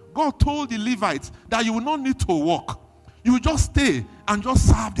them. God told the Levites that you will not need to work. You will just stay and just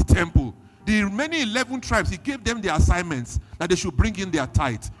serve the temple. The remaining 11 tribes, he gave them the assignments that they should bring in their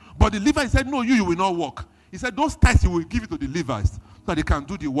tithe. But the Levites said, no, you will not work. He said, those tithes you will give it to the Levites so that they can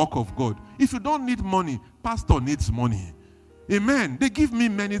do the work of God. If you don't need money, pastor needs money. Amen. They give me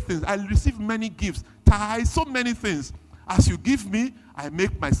many things. I receive many gifts, tithes, so many things. As you give me, I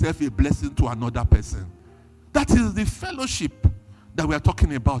make myself a blessing to another person. That is the fellowship that we are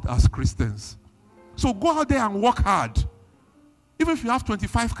talking about as Christians. So go out there and work hard. Even if you have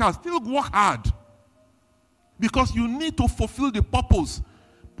 25 cars, still work hard. Because you need to fulfill the purpose.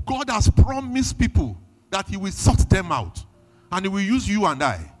 God has promised people that he will sort them out. And he will use you and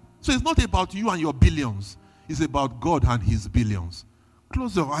I. So it's not about you and your billions. It's about God and his billions.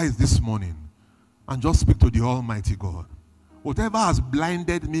 Close your eyes this morning and just speak to the Almighty God. Whatever has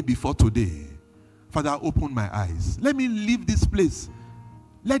blinded me before today, Father, open my eyes. Let me leave this place.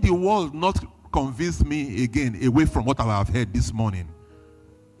 Let the world not convince me again away from what I have heard this morning.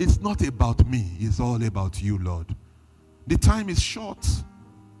 It's not about me. It's all about you, Lord. The time is short.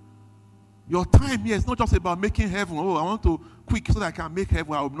 Your time here is not just about making heaven. Oh, I want to quick so that I can make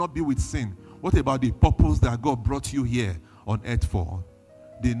heaven. I will not be with sin. What about the purpose that God brought you here on earth for?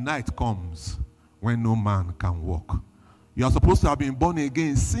 The night comes when no man can walk. You are supposed to have been born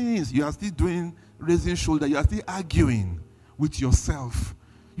again since you are still doing raising shoulder. You are still arguing with yourself.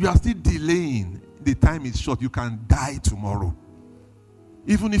 You are still delaying. The time is short. You can die tomorrow.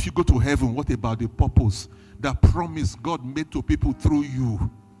 Even if you go to heaven, what about the purpose, the promise God made to people through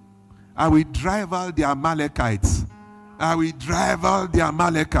you? I will drive out the Amalekites. I will drive out the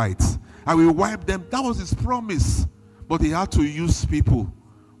Amalekites. I will wipe them. That was his promise. But he had to use people.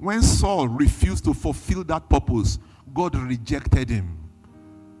 When Saul refused to fulfill that purpose, God rejected him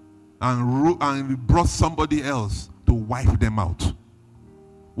and brought somebody else to wipe them out.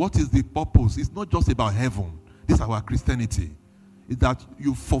 What is the purpose? It's not just about heaven. This is our Christianity. It's that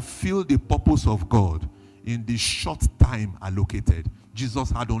you fulfill the purpose of God in the short time allocated. Jesus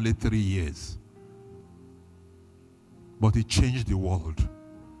had only 3 years. But he changed the world.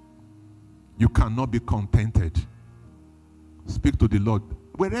 You cannot be contented. Speak to the Lord.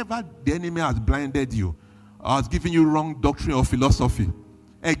 Wherever the enemy has blinded you, has given you wrong doctrine or philosophy,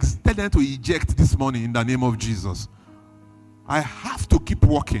 tell them to eject this morning in the name of Jesus. I have to keep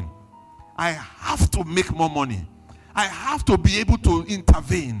working. I have to make more money. I have to be able to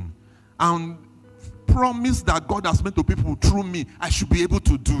intervene and promise that God has made to people through me. I should be able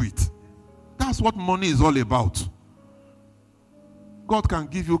to do it. That's what money is all about. God can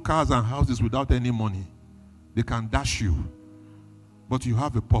give you cars and houses without any money. They can dash you. But you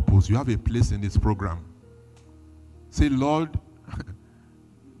have a purpose. You have a place in this program. Say, Lord,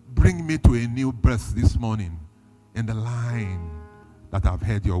 bring me to a new birth this morning in the line that I've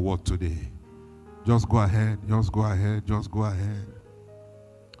heard your word today. Just go ahead. Just go ahead. Just go ahead.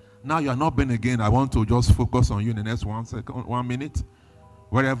 Now you are not born again. I want to just focus on you in the next 1 minute.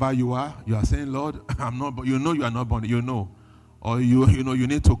 Wherever you are saying, Lord, I'm not. You know you are not born. You know, or you know you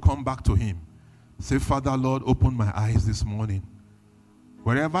need to come back to Him. Say, Father, Lord, open my eyes this morning.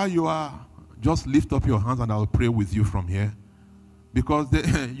 Wherever you are, just lift up your hands and I'll pray with you from here. Because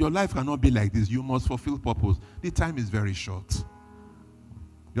your life cannot be like this. You must fulfill purpose. The time is very short.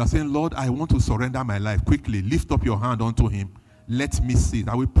 You are saying, Lord, I want to surrender my life. Quickly, lift up your hand unto Him. Let me see it.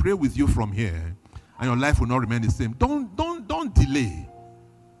 I will pray with you from here. And your life will not remain the same. Don't delay.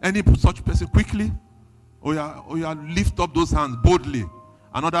 Any such person, quickly. Oh yeah, lift up those hands boldly.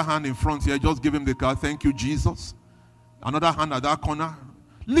 Another hand in front here. Just give him the card. Thank you, Jesus. Another hand at that corner.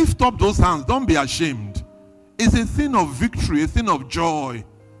 Lift up those hands. Don't be ashamed. It's a thing of victory, a thing of joy.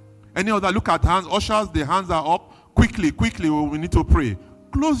 Any other, look at hands. Ushers, the hands are up. Quickly, we need to pray.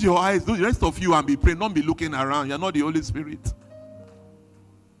 Close your eyes, the rest of you, and be praying. Don't be looking around. You're not the Holy Spirit.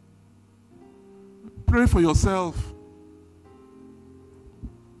 Pray for yourself.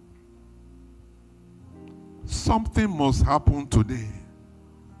 Something must happen today.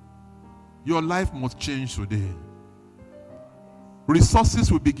 Your life must change today. Resources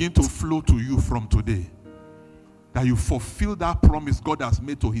will begin to flow to you from today. That you fulfill that promise God has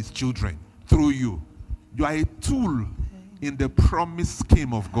made to his children through you. You are a tool in the promise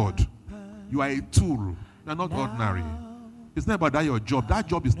scheme of God. You are a tool. You are not ordinary. It's not about that your job. That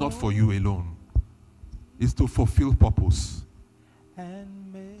job is not for you alone. It's to fulfill purpose.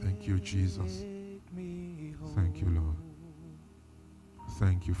 Thank you, Jesus. Thank you, Lord.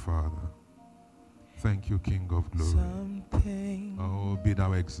 Thank you, Father. Thank you, King of glory. Oh, be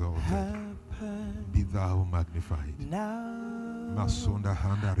thou exalted. Be thou magnified. Masunda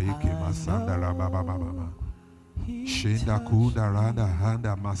handa reke masanda raba baba. Shenda kuda randa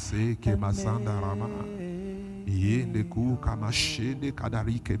handa maseke masanda rama. Yende ku kama shende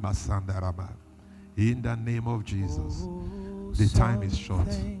kadarike masanda rama. In the name of Jesus. The time is short.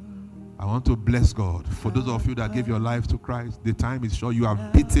 I want to bless God. For those of you that gave your life to Christ, the time is short. You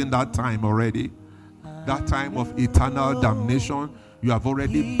have beaten that time already. That time of eternal damnation, you have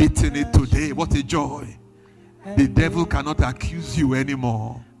already beaten it today. What a joy. The devil cannot accuse you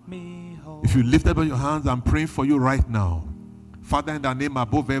anymore. If you lift up your hands, I'm praying for you right now. Father, in the name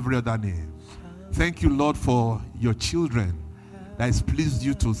above every other name, thank you, Lord, for your children that is pleased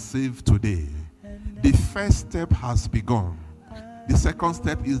you to save today. The first step has begun. The second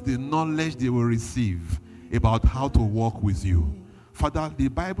step is the knowledge they will receive about how to walk with you. Father, the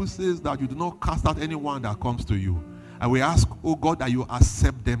Bible says that you do not cast out anyone that comes to you. And we ask, oh God, that you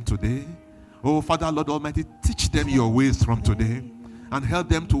accept them today. Oh, Father, Lord Almighty, teach them your ways from today and help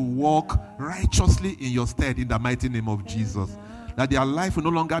them to walk righteously in your stead in the mighty name of Jesus. That their life will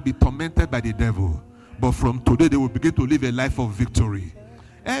no longer be tormented by the devil, but from today they will begin to live a life of victory.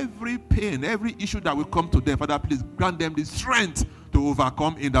 Every pain, every issue that will come to them, Father, please grant them the strength to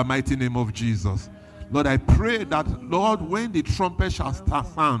overcome in the mighty name of Jesus. Lord, I pray that, Lord, when the trumpet shall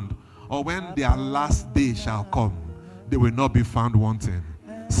sound, or when their last day shall come, they will not be found wanting.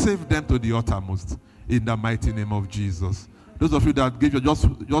 Save them to the uttermost in the mighty name of Jesus. Those of you that give you,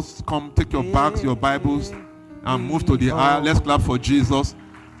 just come, take your bags, your Bibles, and move to the aisle. Let's clap for Jesus.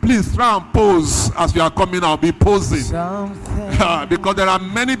 Please try and pose as you are coming out. Be posing. Because there are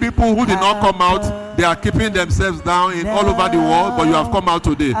many people who did not come out. They are keeping themselves down in all over the world, but you have come out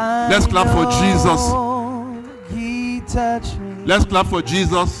today. Let's clap for Jesus. Let's clap for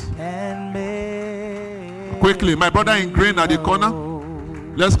Jesus. Quickly, my brother in green at the corner.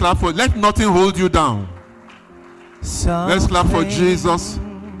 Let's clap for. Let nothing hold you down. Let's clap for Jesus.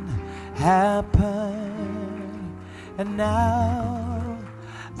 And now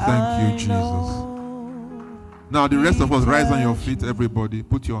thank you, Jesus. Now the rest of us, rise on your feet, everybody.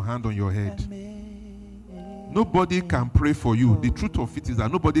 Put your hand on your head. Nobody can pray for you. The truth of it is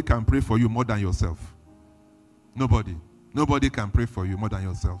that nobody can pray for you more than yourself. Nobody. Nobody can pray for you more than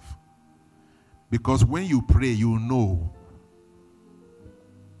yourself. Because when you pray, you know.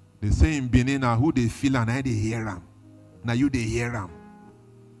 They say in Benin, who they feel and I they hear them. Now you they hear them.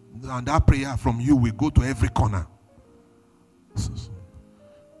 And that prayer from you will go to every corner.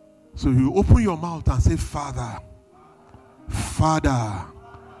 So you open your mouth and say, Father, Father,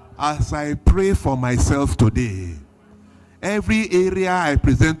 as I pray for myself today, every area I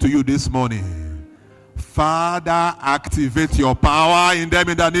present to you this morning, Father, activate your power in them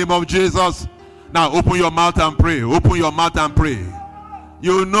in the name of Jesus. Now open your mouth and pray. Open your mouth and pray.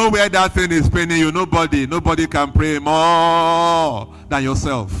 You know where that thing is paining you. Nobody can pray more than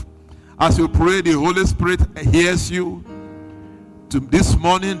yourself. As you pray, the Holy Spirit hears you. This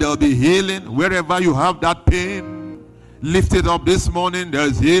morning there will be healing. Wherever you have that pain, lift it up this morning. There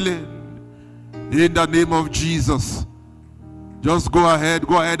is healing in the name of Jesus. Just go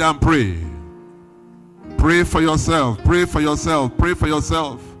ahead and pray. Pray for yourself. Pray for yourself. Pray for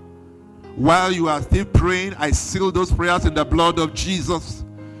yourself. While you are still praying, I seal those prayers in the blood of Jesus.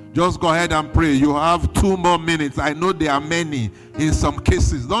 Just go ahead and pray. You have 2 more minutes. I know there are many in some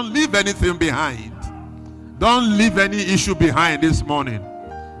cases. Don't leave anything behind. Don't leave any issue behind this morning.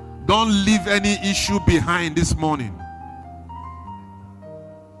 Don't leave any issue behind this morning.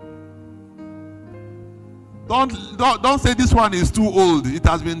 Don't say this one is too old. It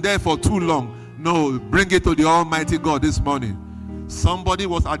has been there for too long. No, bring it to the Almighty God this morning. Somebody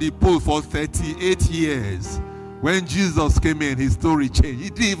was at the pole for 38 years. When Jesus came in, his story changed. He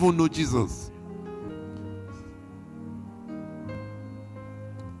didn't even know Jesus.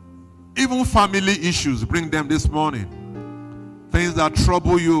 Even family issues, bring them this morning. Things that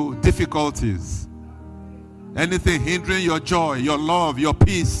trouble you, difficulties. Anything hindering your joy, your love, your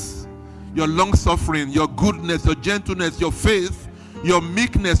peace, your long suffering, your goodness, your gentleness, your faith, your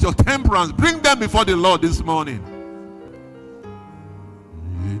meekness, your temperance. Bring them before the Lord this morning.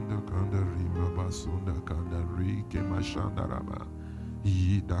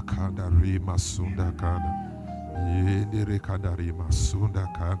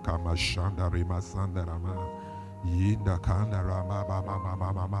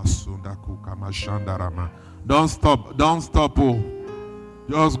 Don't stop. Don't stop. Oh.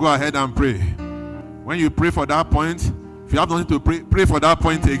 Just go ahead and pray. When you pray for that point, if you have nothing to pray, pray for that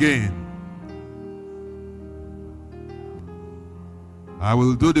point again. I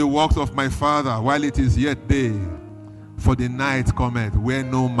will do the works of my Father while it is yet day, for the night cometh where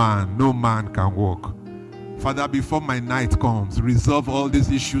no man can walk. Father, before my night comes, resolve all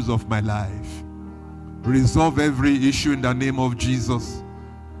these issues of my life. Resolve every issue in the name of Jesus.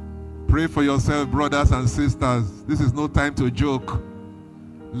 Pray for yourself, brothers and sisters. This is no time to joke.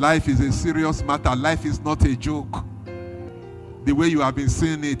 Life is a serious matter. Life is not a joke. The way you have been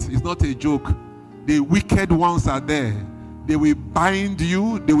seeing it is not a joke. The wicked ones are there. They will bind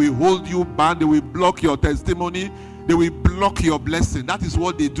you. They will hold you bound. They will block your testimony. They will block your blessing. That is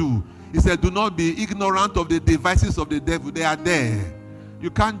what they do. He said, do not be ignorant of the devices of the devil. They are there. You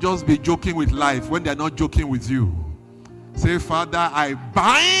can't just be joking with life when they're not joking with you. Say, Father, I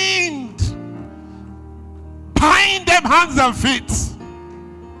bind them hands and feet.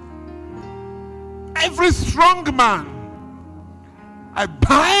 Every strong man, I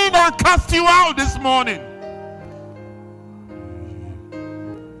bind and cast you out this morning.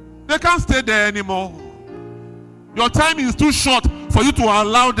 They can't stay there anymore. Your time is too short for you to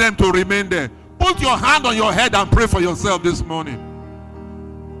allow them to remain there. Put your hand on your head and pray for yourself this morning.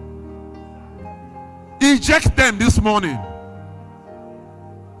 Eject them this morning.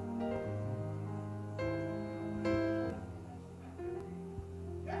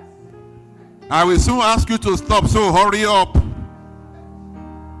 I will soon ask you to stop, so hurry up.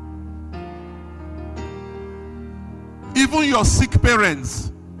 Even your sick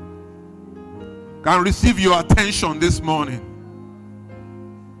parents can receive your attention this morning.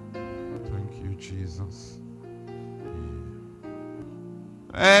 Thank you, Jesus.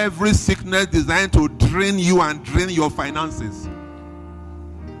 Every sickness designed to drain you and drain your finances.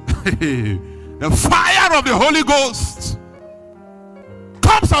 The fire of the Holy Ghost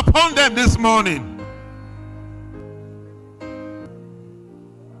comes upon them this morning.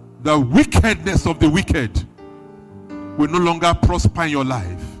 The wickedness of the wicked will no longer prosper in your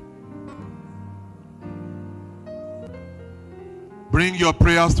life. Bring your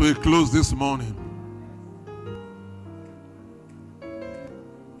prayers to a close this morning.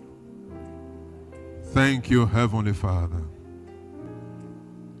 Thank you, Heavenly Father.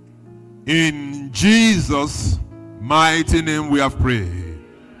 In Jesus' mighty name we have prayed.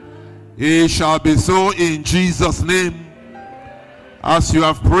 It shall be so in Jesus' name. As you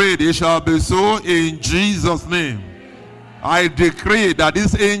have prayed, it shall be so in Jesus' name. I decree that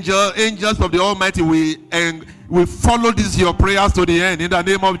these angels of the Almighty will follow your prayers to the end in the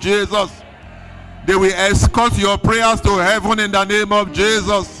name of Jesus. They will escort your prayers to heaven in the name of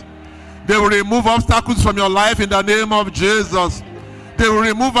Jesus. They will remove obstacles from your life in the name of Jesus. They will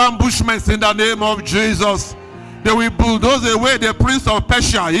remove ambushments in the name of Jesus. They will bulldoze away the prince of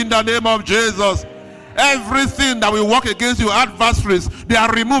Persia in the name of Jesus. Everything that will work against your adversaries, they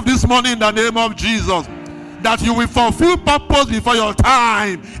are removed this morning in the name of Jesus. That you will fulfill purpose before your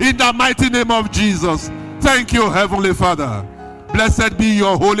time in the mighty name of Jesus. Thank you, Heavenly Father. Blessed be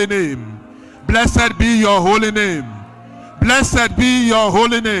your holy name. Blessed be your holy name. Blessed be your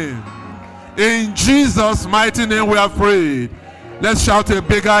holy name. In Jesus' mighty name we have prayed. Let's shout a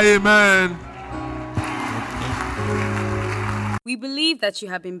bigger amen. We believe that you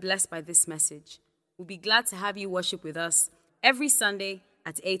have been blessed by this message. We'll be glad to have you worship with us every Sunday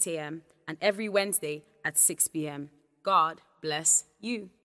at 8 a.m. and every Wednesday at 6 p.m. God bless you.